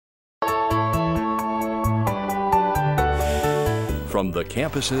From the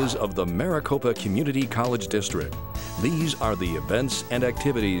campuses of the Maricopa Community College District, these are the events and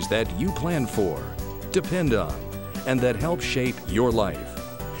activities that you plan for, depend on, and that help shape your life.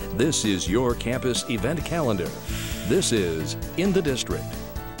 This is your campus event calendar. This is In the District.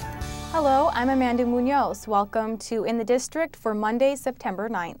 Hello, I'm Amanda Munoz. Welcome to In the District for Monday, September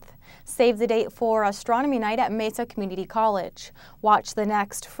 9th. Save the date for Astronomy Night at Mesa Community College. Watch the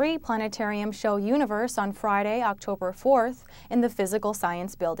next free planetarium show Universe on Friday, October 4th in the Physical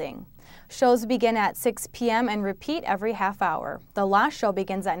Science Building. Shows begin at 6 p.m. and repeat every half hour. The last show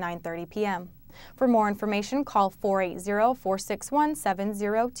begins at 9:30 p.m. For more information, call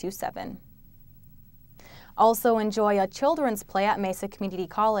 480-461-7027. Also enjoy a children's play at Mesa Community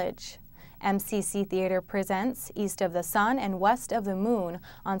College. MCC Theater presents East of the Sun and West of the Moon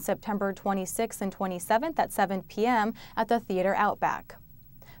on September 26th and 27th at 7 p.m. at the Theater Outback.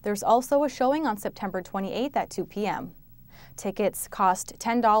 There's also a showing on September 28th at 2 p.m. Tickets cost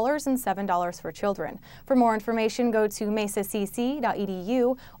 $10 and $7 for children. For more information, go to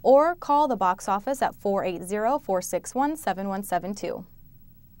mesacc.edu or call the box office at 480-461-7172.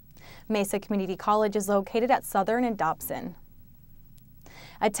 Mesa Community College is located at Southern and Dobson.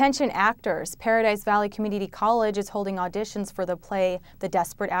 Attention actors, Paradise Valley Community College is holding auditions for the play The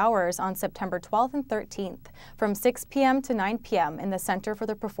Desperate Hours on September 12th and 13th from 6 p.m. to 9 p.m. in the Center for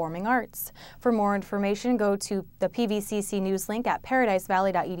the Performing Arts. For more information, go to the PVCC news link at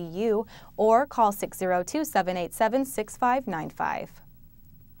paradisevalley.edu or call 602-787-6595.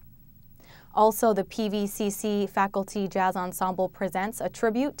 Also, the PVCC Faculty Jazz Ensemble presents a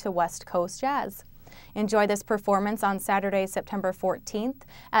tribute to West Coast jazz. Enjoy this performance on Saturday, September 14th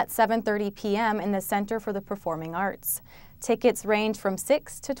at 7:30 p.m. in the Center for the Performing Arts. Tickets range from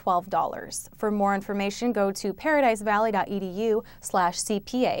 $6 to $12. For more information, go to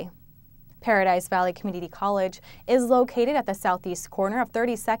paradisevalley.edu/CPA. Paradise Valley Community College is located at the southeast corner of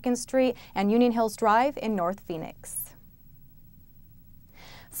 32nd Street and Union Hills Drive in North Phoenix.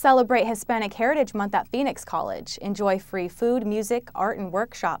 Celebrate Hispanic Heritage Month at Phoenix College. Enjoy free food, music, art, and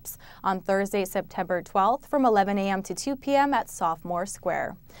workshops on Thursday, September 12th from 11 a.m. to 2 p.m. at Sophomore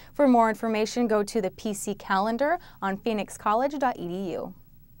Square. For more information, go to the PC calendar on phoenixcollege.edu.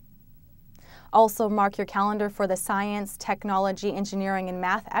 Also, mark your calendar for the Science, Technology, Engineering, and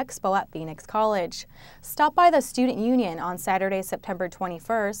Math Expo at Phoenix College. Stop by the Student Union on Saturday, September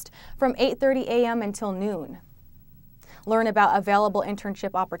 21st from 8:30 a.m. until noon. Learn about available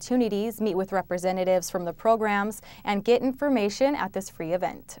internship opportunities, meet with representatives from the programs, and get information at this free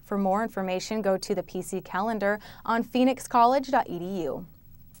event. For more information, go to the PC calendar on phoenixcollege.edu.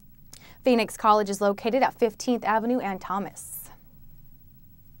 Phoenix College is located at 15th Avenue and Thomas.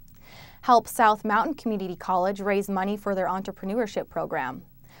 Help South Mountain Community College raise money for their entrepreneurship program.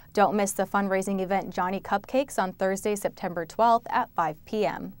 Don't miss the fundraising event Johnny Cupcakes on Thursday, September 12th at 5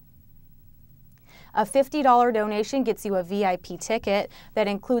 p.m. A $50 donation gets you a VIP ticket that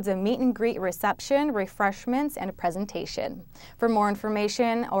includes a meet and greet reception, refreshments, and a presentation. For more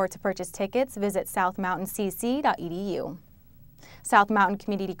information or to purchase tickets, visit southmountaincc.edu. South Mountain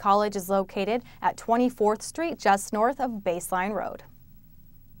Community College is located at 24th Street, just north of Baseline Road.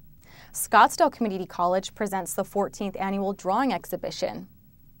 Scottsdale Community College presents the 14th Annual Drawing Exhibition.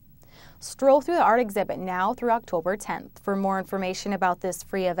 Stroll through the art exhibit now through October 10th. For more information about this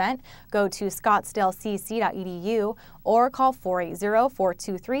free event, go to scottsdalecc.edu or call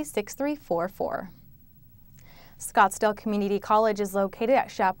 480-423-6344. Scottsdale Community College is located at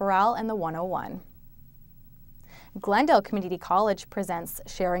Chaparral and the 101. Glendale Community College presents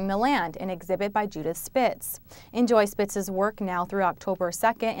Sharing the Land, an exhibit by Judith Spitz. Enjoy Spitz's work now through October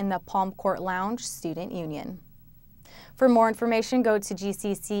 2nd in the Palm Court Lounge Student Union. For more information, go to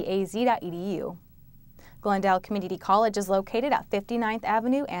gccaz.edu. Glendale Community College is located at 59th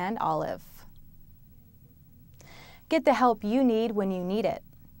Avenue and Olive. Get the help you need when you need it.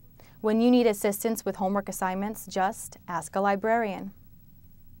 When you need assistance with homework assignments, just ask a librarian.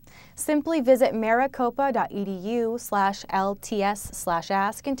 Simply visit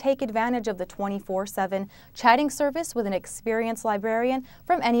maricopa.edu/lts/ask and take advantage of the 24/7 chatting service with an experienced librarian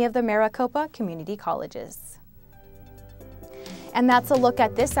from any of the Maricopa community colleges. And that's a look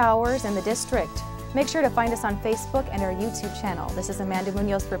at this hour's In the District. Make sure to find us on Facebook and our YouTube channel. This is Amanda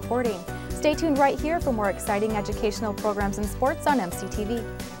Munoz reporting. Stay tuned right here for more exciting educational programs and sports on MCTV.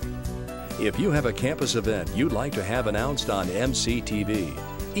 If you have a campus event you'd like to have announced on MCTV,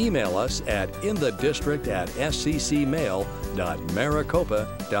 email us at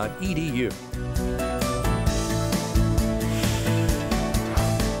inthedistrict@sccmail.maricopa.edu.